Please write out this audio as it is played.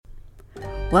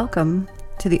Welcome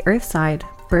to the Earthside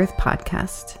Birth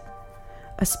Podcast,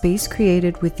 a space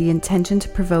created with the intention to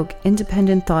provoke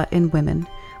independent thought in women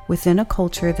within a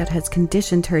culture that has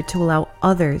conditioned her to allow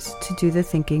others to do the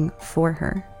thinking for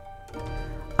her.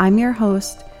 I'm your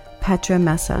host, Petra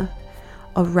Mesa,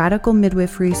 a radical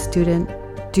midwifery student,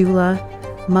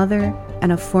 doula, mother,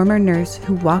 and a former nurse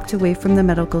who walked away from the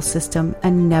medical system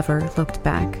and never looked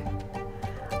back.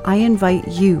 I invite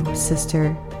you,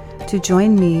 sister, to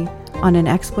join me on an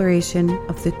exploration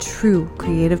of the true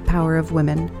creative power of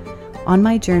women on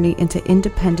my journey into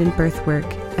independent birth work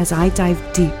as I dive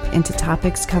deep into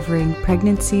topics covering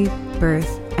pregnancy,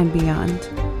 birth, and beyond.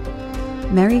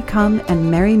 Merry come and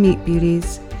merry meet,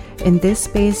 beauties. In this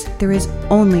space, there is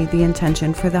only the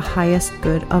intention for the highest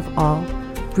good of all,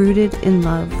 rooted in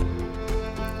love.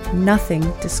 Nothing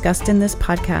discussed in this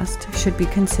podcast should be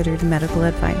considered medical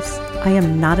advice. I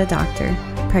am not a doctor.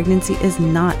 Pregnancy is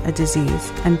not a disease,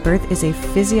 and birth is a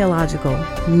physiological,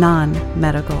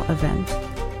 non-medical event.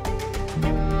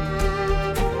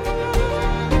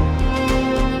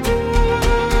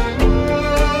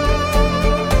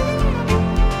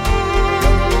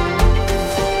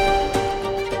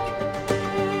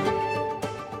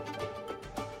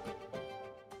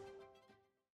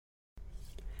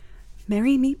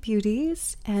 Merry meet,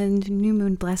 beauties, and new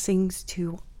moon blessings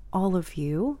to all of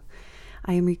you.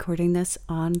 I am recording this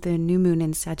on the new moon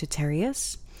in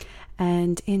Sagittarius,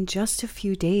 and in just a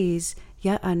few days,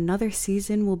 yet another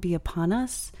season will be upon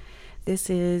us.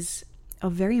 This is a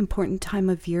very important time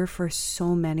of year for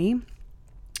so many.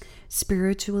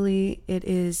 Spiritually, it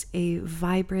is a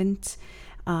vibrant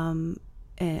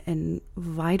and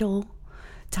vital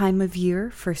time of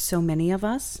year for so many of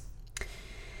us.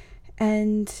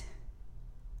 And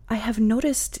I have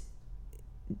noticed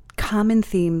common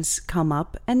themes come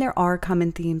up, and there are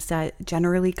common themes that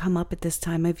generally come up at this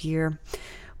time of year,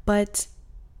 but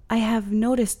I have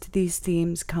noticed these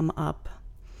themes come up,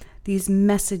 these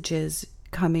messages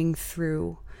coming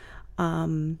through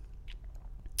from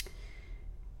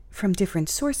different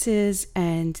sources,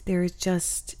 and there's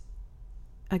just,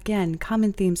 again,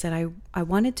 common themes that I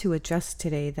wanted to address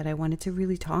today, that I wanted to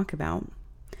really talk about.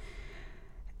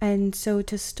 And so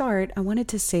to start, I wanted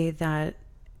to say that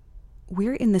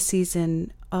we're in the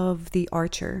season of the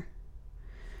archer,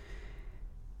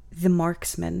 the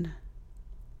marksman.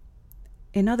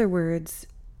 In other words,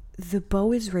 the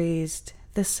bow is raised,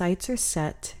 the sights are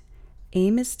set,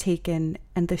 aim is taken,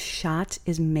 and the shot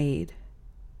is made.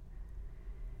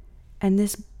 And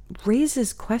this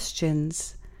raises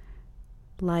questions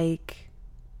like,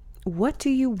 what do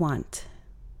you want?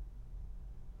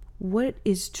 What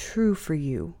is true for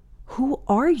you? Who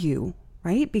are you?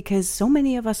 Right? Because so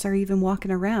many of us are even walking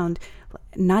around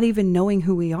not even knowing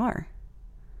who we are.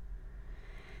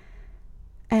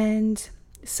 And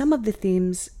some of the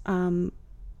themes, that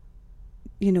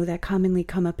commonly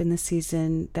come up in the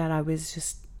season that I was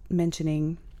just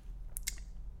mentioning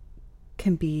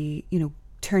can be,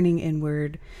 turning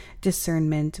inward,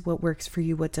 discernment, what works for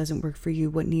you, what doesn't work for you,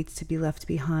 what needs to be left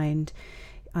behind,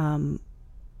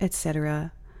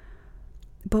 etc.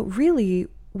 But really,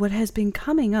 what has been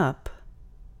coming up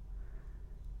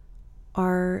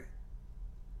are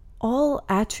all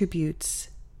attributes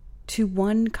to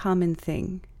one common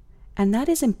thing, and that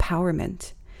is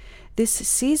empowerment. This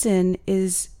season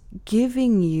is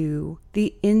giving you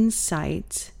the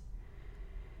insight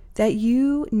that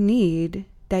you need,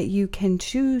 that you can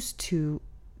choose to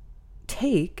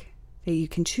take, that you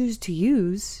can choose to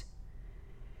use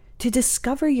to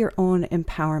discover your own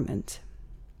empowerment.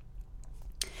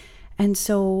 And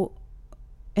so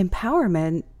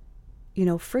empowerment,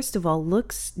 first of all,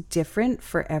 looks different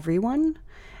for everyone.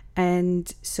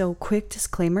 And so, quick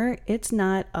disclaimer, it's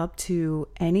not up to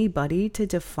anybody to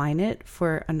define it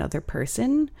for another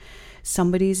person.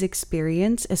 Somebody's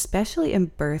experience, especially in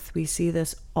birth, we see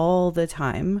this all the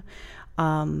time.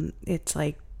 It's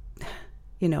like,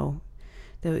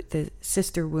 the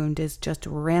sister wound is just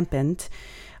rampant.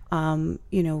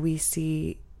 We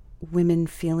see women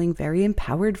feeling very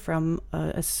empowered from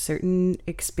a certain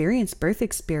experience, birth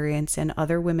experience, and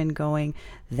other women going,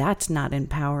 that's not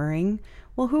empowering.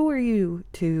 Well, who are you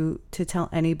to tell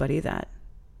anybody that?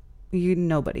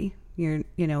 Nobody.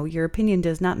 Your opinion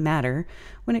does not matter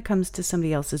when it comes to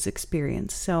somebody else's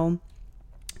experience. So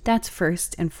that's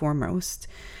first and foremost.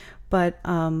 But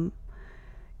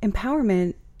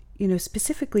empowerment,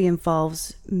 specifically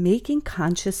involves making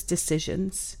conscious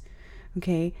decisions.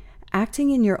 Okay. Acting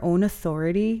in your own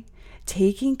authority,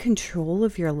 taking control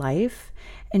of your life,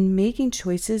 and making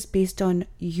choices based on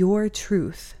your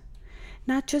truth.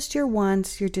 Not just your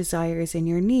wants, your desires, and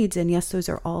your needs. And yes, those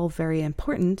are all very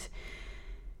important.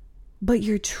 but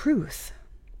your truth,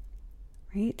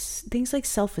 right? Things like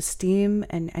self-esteem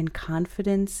and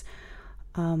confidence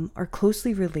are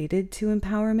closely related to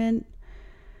empowerment.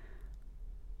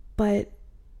 But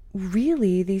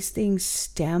really, these things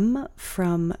stem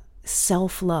from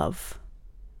self-love.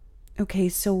 Okay,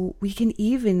 so we can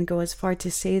even go as far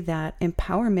to say that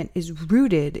empowerment is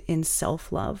rooted in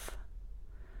self-love.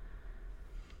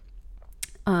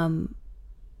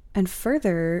 And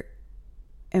further,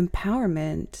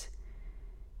 empowerment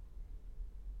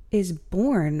is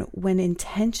born when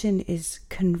intention is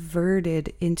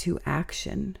converted into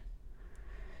action.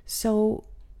 So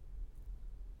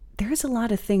there's a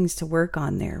lot of things to work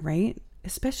on there, right?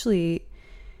 Especially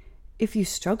if you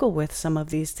struggle with some of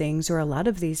these things or a lot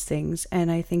of these things.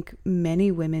 And I think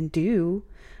many women do,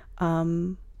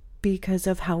 because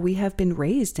of how we have been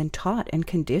raised and taught and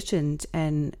conditioned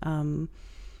and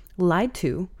lied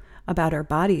to about our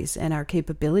bodies and our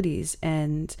capabilities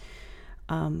and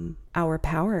our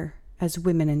power as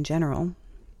women in general.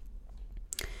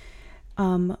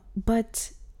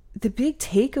 But the big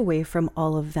takeaway from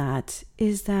all of that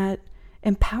is that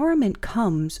empowerment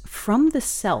comes from the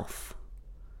self.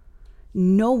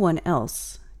 No one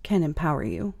else can empower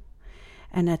you.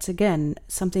 And that's, again,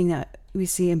 something that we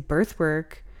see in birth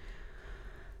work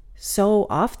so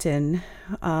often.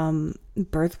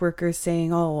 Birth workers saying,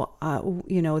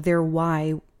 their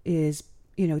why is,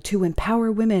 to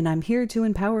empower women. I'm here to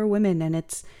empower women. And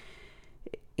it's,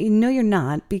 no, you're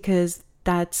not, because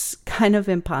that's kind of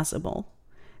impossible.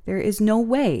 There is no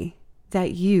way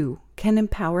that you can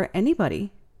empower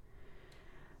anybody.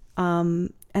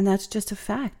 And that's just a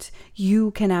fact.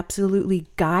 You can absolutely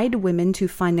guide women to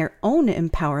find their own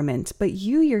empowerment, but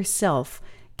you yourself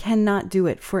cannot do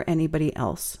it for anybody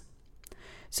else.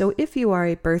 So if you are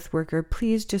a birth worker,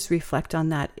 please just reflect on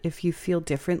that. If you feel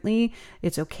differently,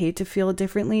 it's okay to feel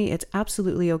differently. It's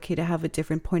absolutely okay to have a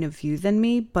different point of view than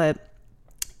me. But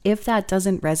if that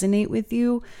doesn't resonate with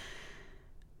you,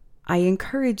 I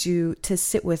encourage you to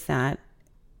sit with that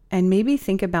and maybe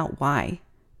think about why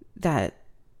that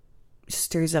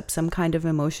stirs up some kind of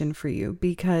emotion for you.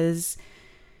 Because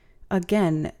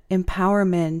again,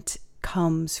 empowerment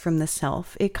comes from the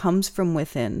self. It comes from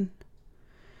within.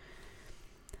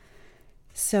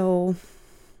 So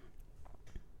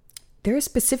there are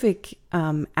specific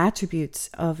attributes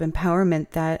of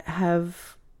empowerment that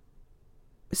have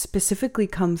specifically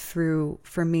come through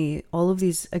for me. All of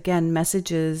these, again,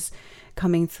 messages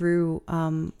coming through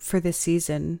for this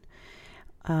season,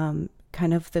 kind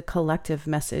of the collective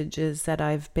messages that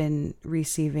I've been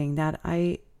receiving that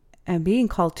I am being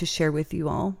called to share with you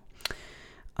all.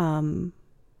 The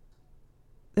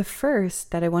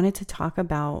first that I wanted to talk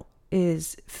about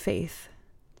is faith.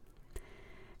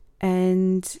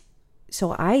 And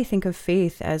so I think of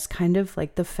faith as kind of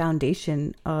like the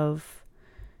foundation of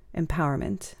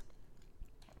empowerment.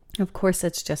 Of course,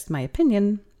 that's just my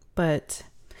opinion, but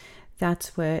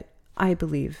that's what I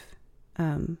believe,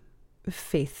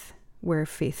 faith, where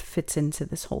faith fits into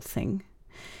this whole thing.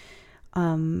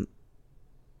 And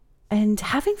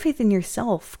having faith in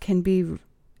yourself can be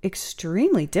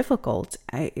extremely difficult,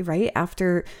 right?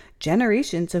 After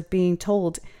generations of being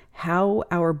told how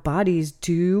our bodies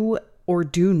do or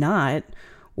do not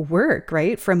work,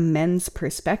 right? From men's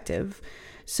perspective.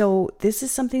 So this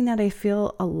is something that I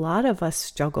feel a lot of us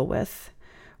struggle with,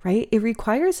 right? It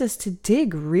requires us to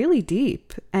dig really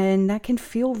deep, and that can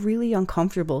feel really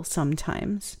uncomfortable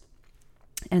sometimes.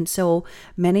 And so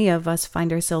many of us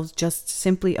find ourselves just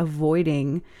simply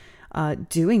avoiding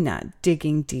doing that,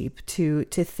 digging deep to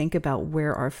think about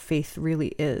where our faith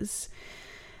really is.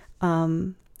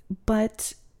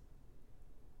 But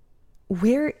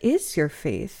where is your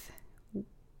faith?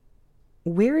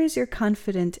 Where is your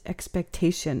confident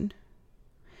expectation?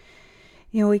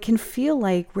 You know, it can feel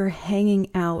like we're hanging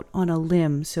out on a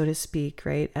limb, so to speak,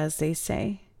 right? As they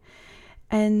say.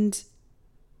 And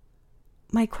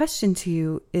my question to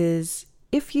you is,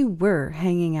 if you were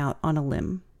hanging out on a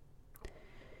limb,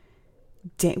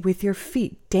 with your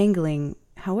feet dangling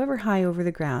however high over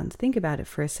the ground, think about it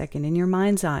for a second in your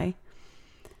mind's eye.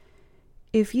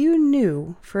 If you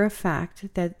knew for a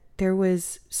fact that there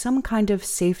was some kind of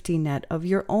safety net of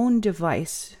your own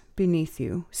device beneath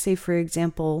you, say for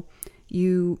example,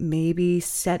 you maybe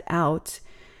set out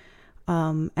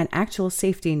an actual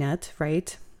safety net,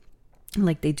 right?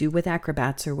 Like they do with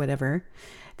acrobats or whatever,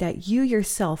 that you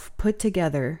yourself put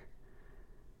together,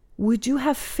 would you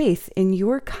have faith in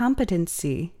your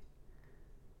competency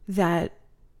that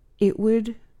it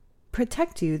would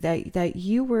protect you, that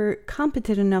you were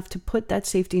competent enough to put that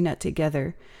safety net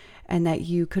together and that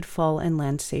you could fall and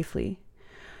land safely?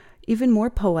 Even more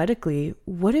poetically,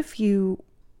 what if you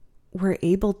were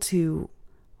able to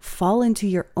fall into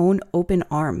your own open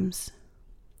arms?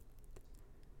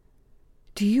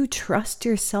 Do you trust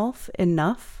yourself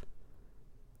enough?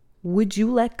 Would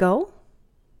you let go?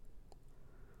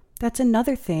 That's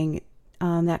another thing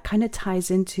that kind of ties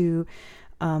into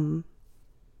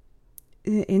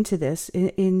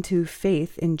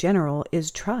faith in general,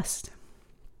 is trust.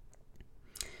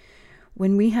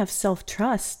 When we have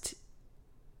self-trust,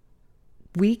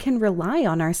 we can rely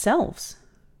on ourselves,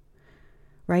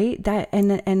 right? That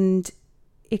and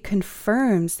it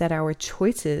confirms that our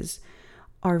choices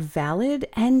are valid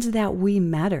and that we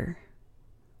matter.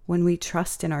 When we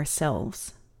trust in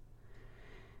ourselves,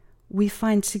 we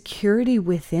find security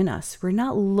within us. We're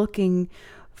not looking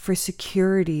for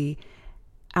security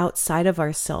outside of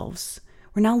ourselves.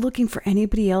 We're not looking for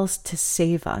anybody else to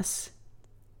save us.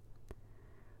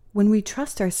 When we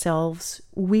trust ourselves,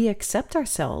 we accept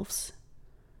ourselves.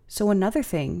 So another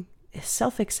thing is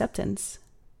self-acceptance.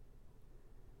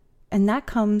 And that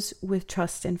comes with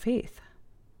trust and faith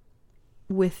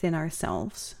within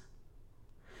ourselves.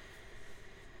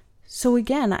 So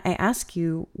again, I ask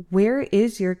you, where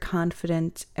is your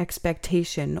confident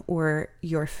expectation or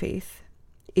your faith?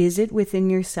 Is it within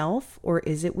yourself or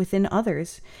is it within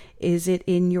others? Is it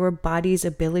in your body's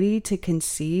ability to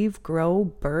conceive, grow,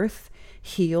 birth,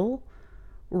 heal,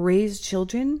 raise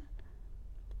children?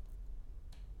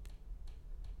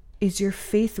 Is your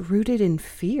faith rooted in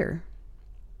fear?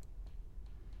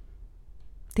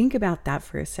 Think about that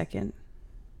for a second.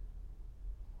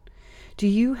 Do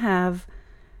you have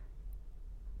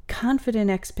confident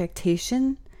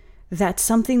expectation that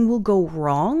something will go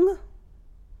wrong?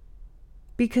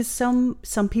 Because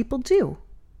some people do.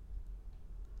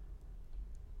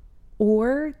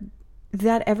 Or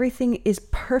that everything is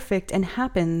perfect and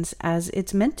happens as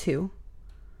it's meant to.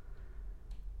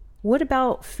 What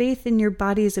about faith in your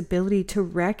body's ability to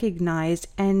recognize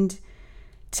and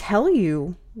tell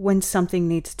you when something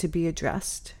needs to be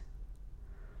addressed?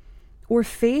 Or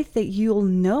faith that you'll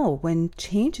know when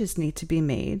changes need to be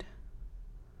made?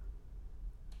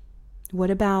 What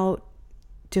about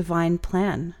divine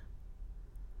plan?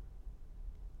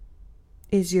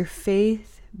 Is your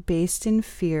faith based in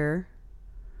fear,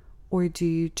 or do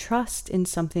you trust in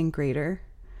something greater?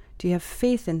 Do you have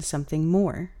faith in something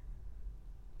more?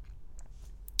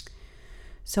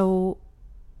 So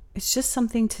it's just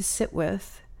something to sit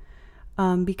with.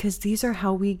 Because these are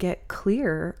how we get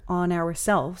clear on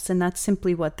ourselves, and that's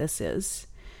simply what this is.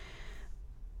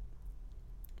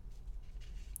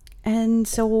 And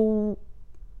so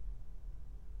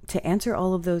to answer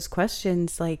all of those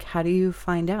questions, like, how do you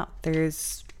find out?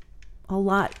 There's a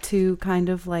lot to kind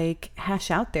of like hash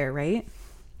out there, right?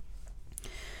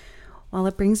 Well,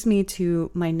 it brings me to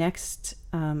my next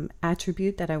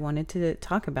attribute that I wanted to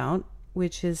talk about,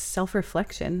 which is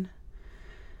self-reflection.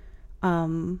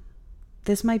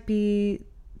 This might be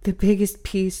the biggest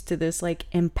piece to this like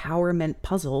empowerment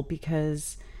puzzle,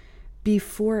 because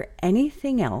before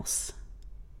anything else,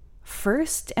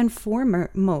 first and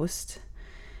foremost,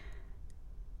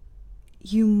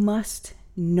 you must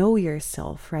know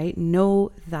yourself, right?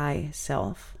 Know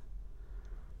thyself.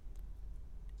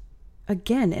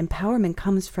 Again, empowerment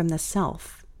comes from the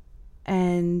self.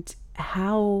 And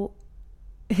how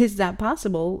is that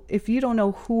possible if you don't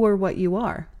know who or what you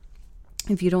are?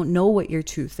 If you don't know what your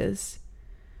truth is?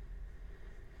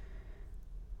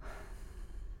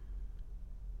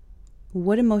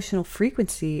 What emotional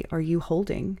frequency are you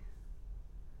holding?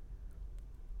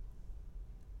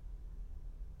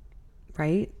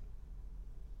 Right?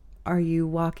 Are you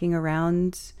walking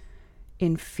around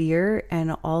in fear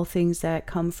and all things that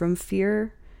come from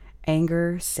fear?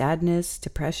 Anger, sadness,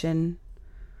 depression?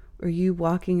 Or are you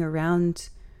walking around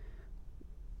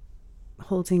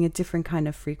holding a different kind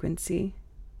of frequency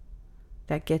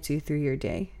that gets you through your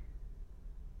day?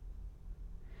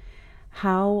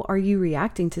 How are you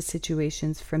reacting to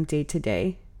situations from day to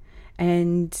day?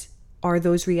 And are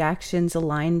those reactions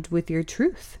aligned with your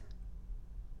truth?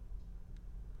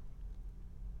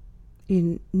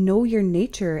 You know your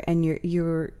nature and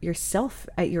your yourself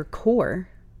at your core.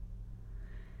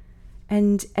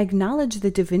 And acknowledge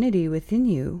the divinity within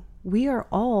you. We are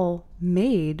all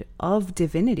made of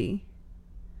divinity.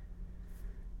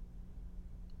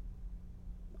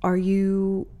 Are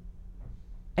you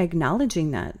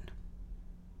acknowledging that?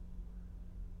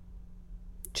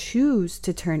 Choose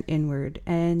to turn inward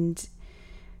and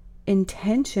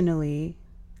intentionally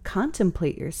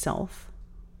contemplate yourself.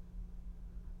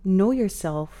 Know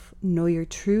yourself, know your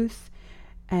truth,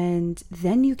 and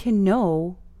then you can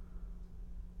know,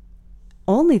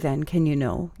 only then can you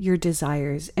know your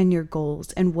desires and your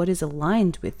goals and what is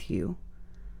aligned with you.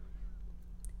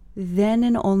 then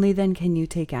and only then can you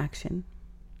take action.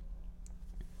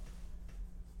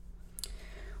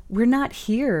 We're not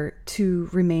here to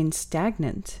remain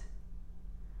stagnant.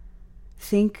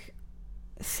 Think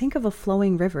of a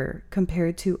flowing river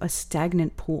compared to a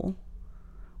stagnant pool.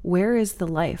 Where is the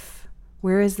life?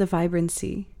 Where is the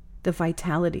vibrancy, the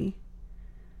vitality?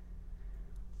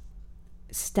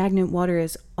 Stagnant water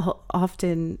is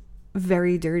often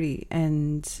very dirty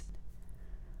and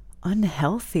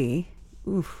unhealthy.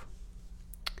 Oof.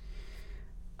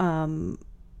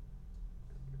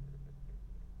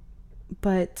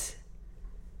 But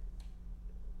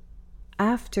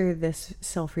after this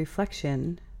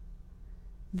self-reflection,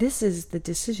 this is the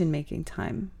decision-making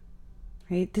time,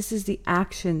 right? This is the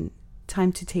action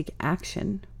time to take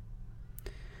action.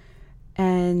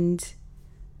 And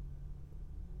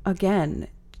again,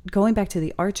 going back to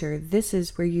the archer, this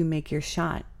is where you make your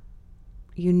shot.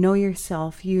 You know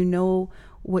yourself, you know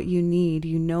what you need,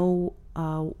 you know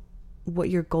what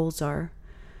your goals are,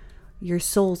 your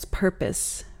soul's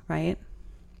purpose, right?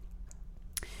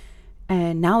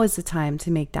 And now is the time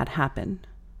to make that happen.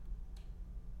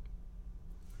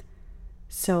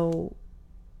 So,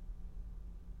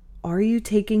 are you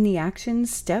taking the action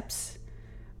steps,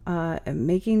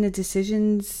 making the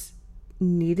decisions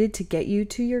needed to get you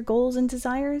to your goals and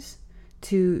desires,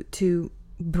 to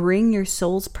bring your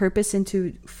soul's purpose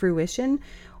into fruition,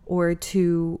 or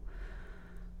to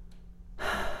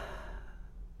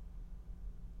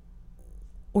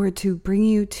bring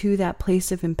you to that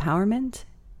place of empowerment?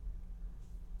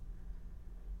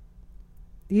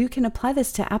 You can apply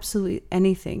this to absolutely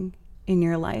anything in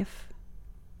your life.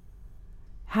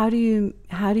 How do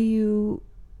you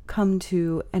come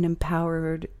to an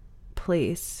empowered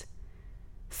place?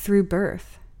 Through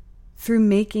birth, through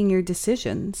making your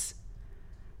decisions,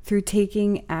 through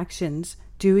taking actions,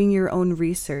 doing your own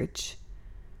research,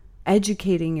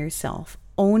 educating yourself,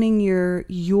 owning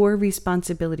your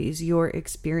responsibilities, your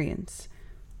experience.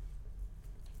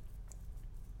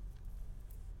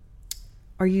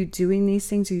 Are you doing these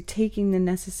things? Are you taking the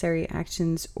necessary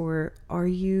actions, or are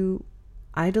you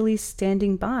idly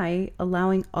standing by,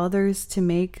 allowing others to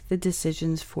make the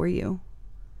decisions for you?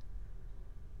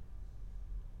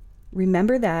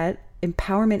 Remember that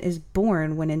empowerment is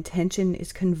born when intention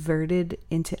is converted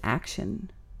into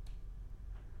action.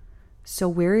 So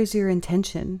where is your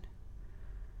intention?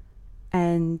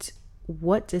 And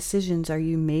what decisions are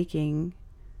you making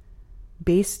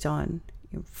based on,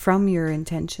 from your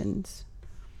intentions?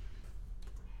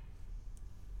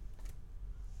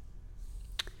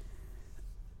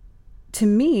 To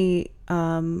me,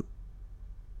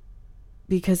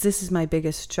 because this is my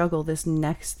biggest struggle, this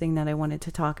next thing that I wanted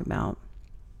to talk about,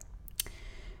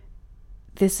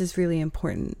 this is really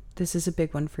important. This is a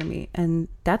big one for me, and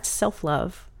that's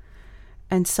self-love.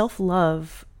 And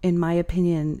self-love, in my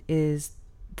opinion, is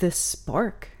the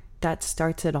spark that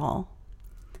starts it all.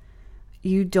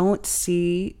 You don't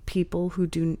see people who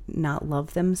do not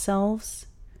love themselves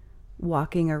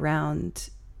walking around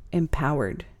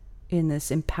empowered, in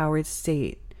this empowered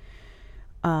state,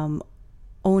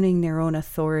 owning their own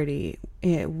authority,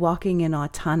 walking in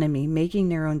autonomy, making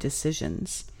their own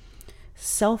decisions.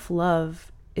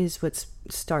 Self-love is what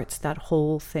starts that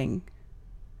whole thing.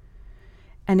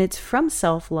 And it's from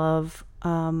self-love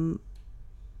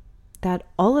that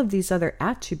all of these other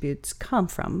attributes come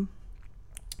from.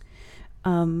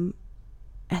 And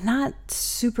not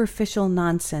superficial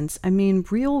nonsense. I mean,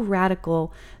 real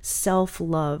radical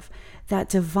self-love, that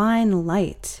divine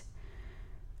light.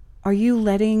 Are you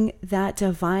letting that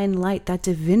divine light, that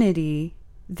divinity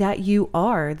that you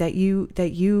are, that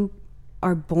you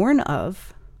are born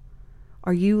of,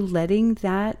 are you letting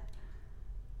that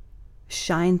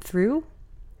shine through?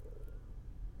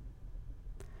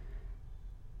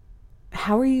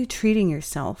 How are you treating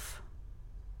yourself?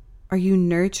 Are you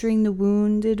nurturing the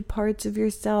wounded parts of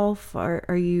yourself?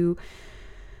 Are you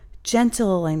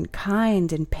gentle and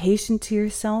kind and patient to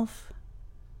yourself?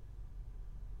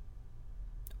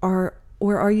 Or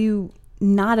are you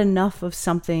not enough of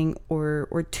something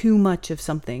or too much of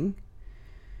something,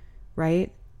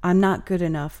 right? I'm not good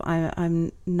enough.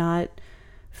 I'm not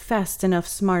fast enough,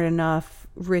 smart enough,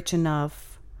 rich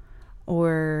enough,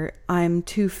 or I'm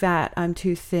too fat, I'm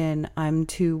too thin, I'm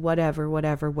too whatever.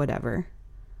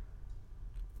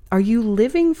 Are you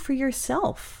living for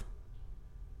yourself?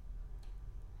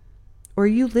 Or are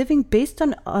you living based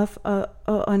on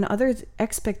others'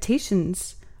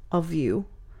 expectations of you?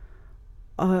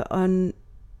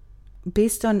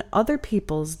 Based on other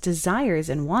people's desires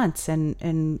and wants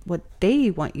and what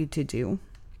they want you to do?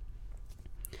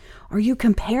 Are you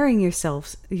comparing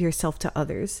yourself to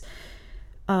others?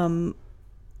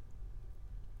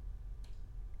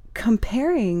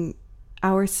 comparing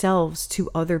ourselves to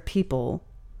other people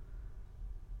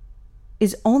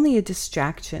is only a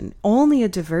distraction, only a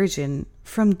diversion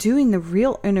from doing the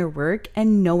real inner work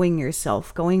and knowing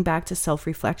yourself, going back to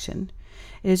self-reflection.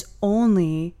 It is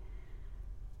only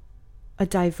a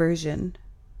diversion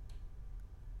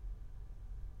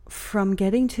from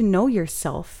getting to know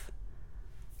yourself,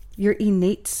 your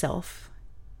innate self,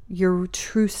 your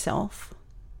true self.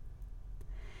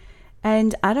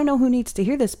 And I don't know who needs to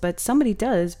hear this, but somebody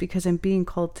does, because I'm being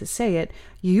called to say it.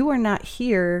 You are not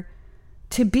here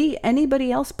to be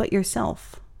anybody else but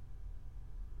yourself.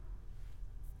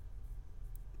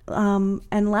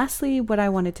 And lastly, what I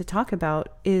wanted to talk about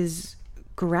is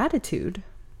gratitude.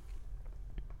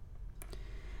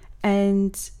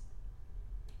 And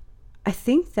I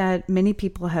think that many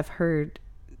people have heard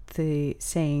the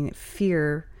saying,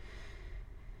 fear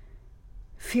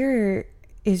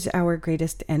is our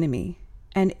greatest enemy.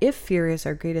 And if fear is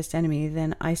our greatest enemy,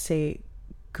 then I say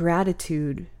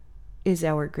gratitude is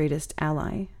our greatest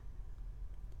ally.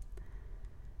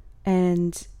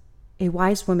 And a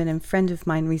wise woman and friend of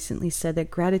mine recently said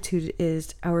that gratitude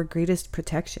is our greatest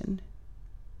protection.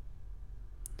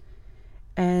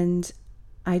 And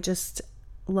I just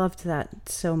loved that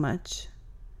so much.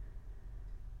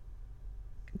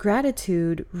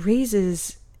 Gratitude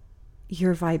raises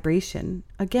your vibration.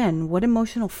 Again, what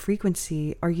emotional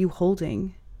frequency are you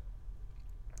holding?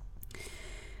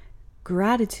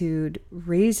 Gratitude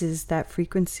raises that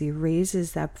frequency,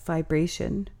 raises that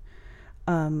vibration.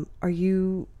 Are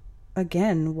you,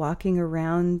 again, walking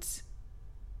around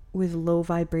with low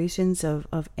vibrations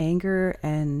of anger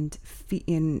and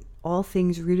in all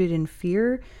things rooted in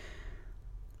fear?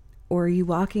 Or are you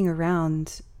walking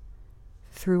around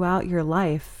throughout your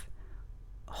life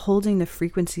holding the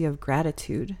frequency of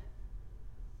gratitude?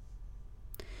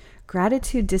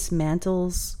 Gratitude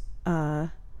dismantles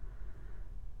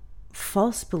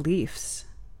false beliefs.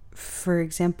 For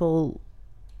example,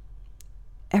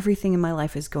 everything in my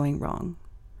life is going wrong,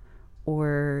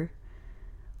 or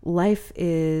life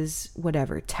is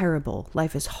whatever, terrible,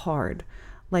 life is hard,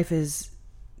 life is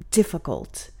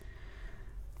difficult.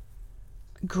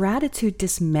 Gratitude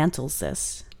dismantles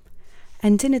this,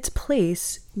 and in its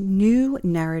place, new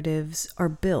narratives are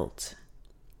built.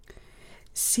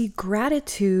 See,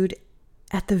 gratitude,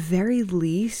 at the very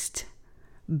least,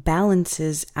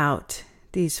 balances out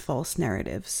these false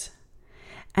narratives,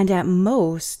 and at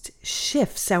most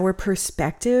shifts our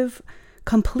perspective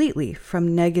completely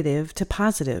from negative to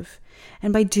positive.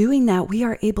 And by doing that, we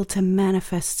are able to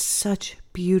manifest such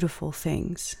beautiful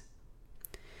things,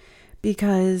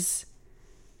 because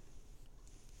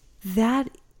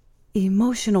that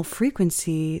emotional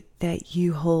frequency that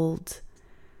you hold,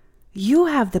 you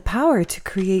have the power to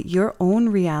create your own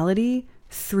reality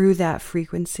through that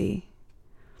frequency.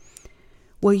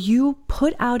 What you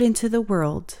put out into the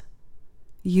world,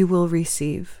 you will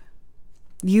receive.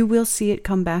 You will see it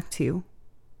come back to you.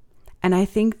 And I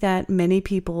think that many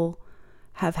people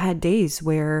have had days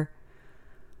where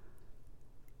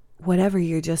whatever,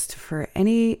 you're just, for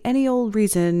any old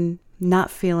reason, not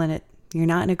feeling it. You're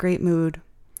not in a great mood.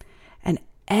 And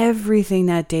everything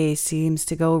that day seems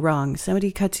to go wrong.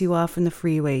 Somebody cuts you off in the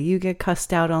freeway. You get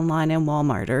cussed out online in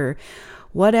Walmart, or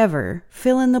whatever.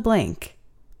 Fill in the blank.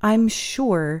 I'm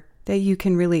sure that you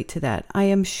can relate to that. I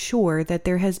am sure that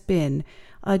there has been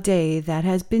a day that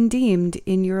has been deemed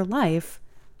in your life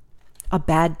a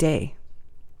bad day.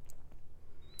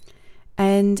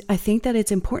 And I think that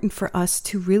it's important for us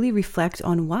to really reflect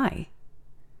on why.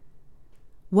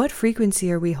 What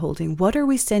frequency are we holding? What are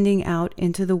we sending out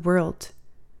into the world?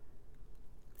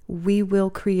 We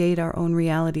will create our own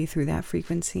reality through that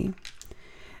frequency.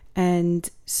 And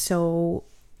so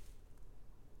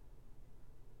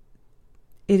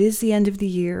it is the end of the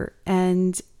year,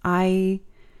 and I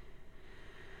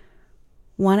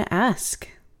want to ask,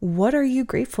 what are you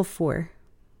grateful for?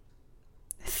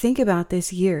 Think about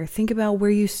this year. Think about where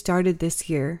you started this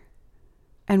year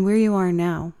and where you are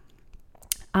now.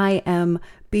 I am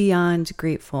beyond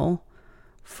grateful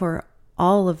for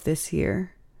all of this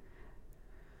year.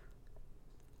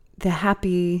 The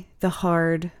happy, the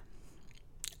hard,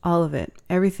 all of it,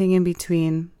 everything in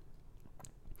between.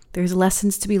 There's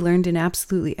lessons to be learned in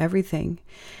absolutely everything.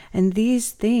 And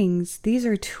these things, these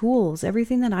are tools.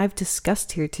 Everything that I've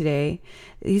discussed here today,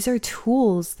 these are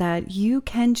tools that you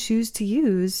can choose to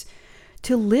use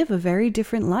to live a very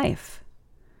different life.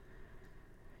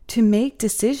 To make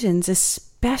decisions,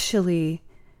 especially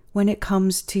when it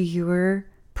comes to your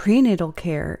prenatal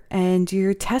care and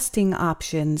your testing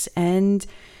options and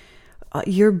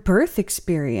your birth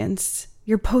experience,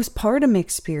 your postpartum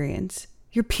experience,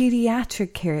 your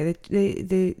pediatric care,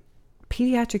 the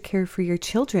pediatric care for your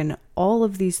children, all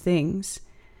of these things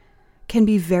can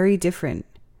be very different.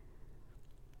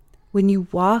 When you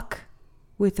walk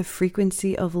with the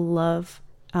frequency of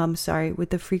with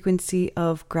the frequency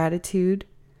of gratitude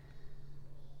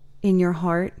in your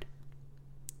heart,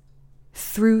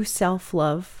 through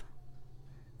self-love,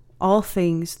 all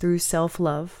things through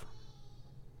self-love.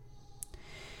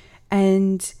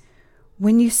 And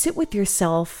when you sit with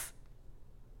yourself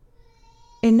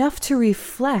enough to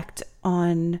reflect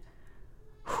on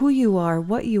who you are,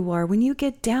 what you are, when you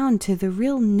get down to the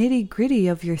real nitty-gritty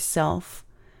of yourself,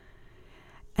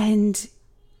 and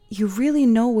you really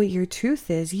know what your truth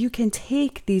is, you can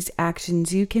take these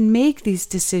actions, you can make these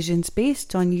decisions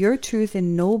based on your truth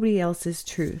and nobody else's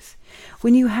truth.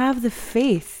 When you have the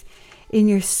faith in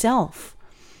yourself,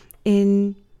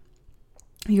 in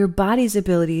your body's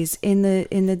abilities, in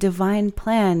the divine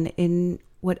plan, in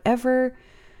wherever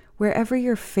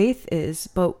your faith is,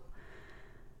 but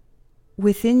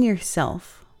within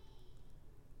yourself,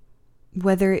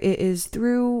 whether it is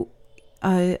through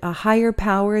a higher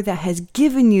power that has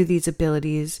given you these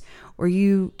abilities, or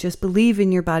you just believe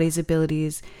in your body's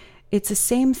abilities, it's the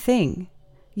same thing.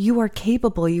 You are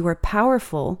capable, you are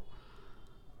powerful.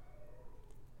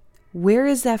 Where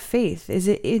is that faith? Is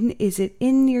it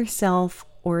in yourself,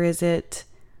 or is it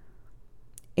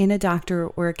in a doctor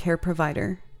or a care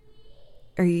provider?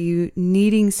 Are you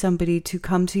needing somebody to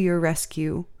come to your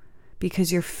rescue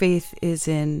because your faith is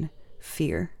in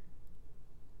fear?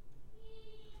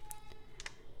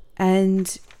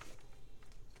 And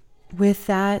with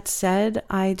that said,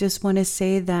 I just want to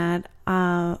say that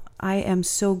I am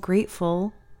so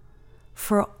grateful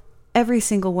for every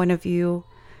single one of you,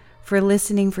 for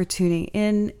listening, for tuning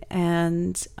in,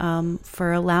 and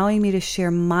for allowing me to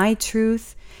share my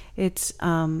truth. It's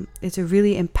a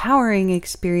really empowering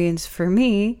experience for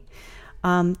me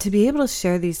to be able to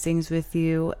share these things with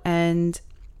you. And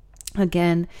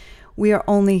again, we are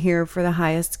only here for the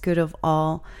highest good of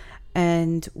all.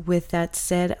 And with that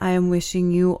said, I am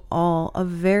wishing you all a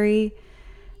very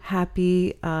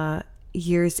happy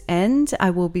year's end. I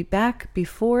will be back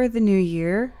before the new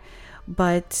year,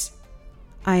 but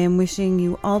I am wishing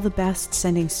you all the best,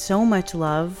 sending so much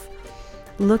love.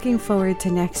 Looking forward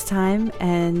to next time,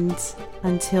 and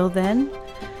until then,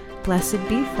 blessed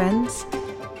be, friends.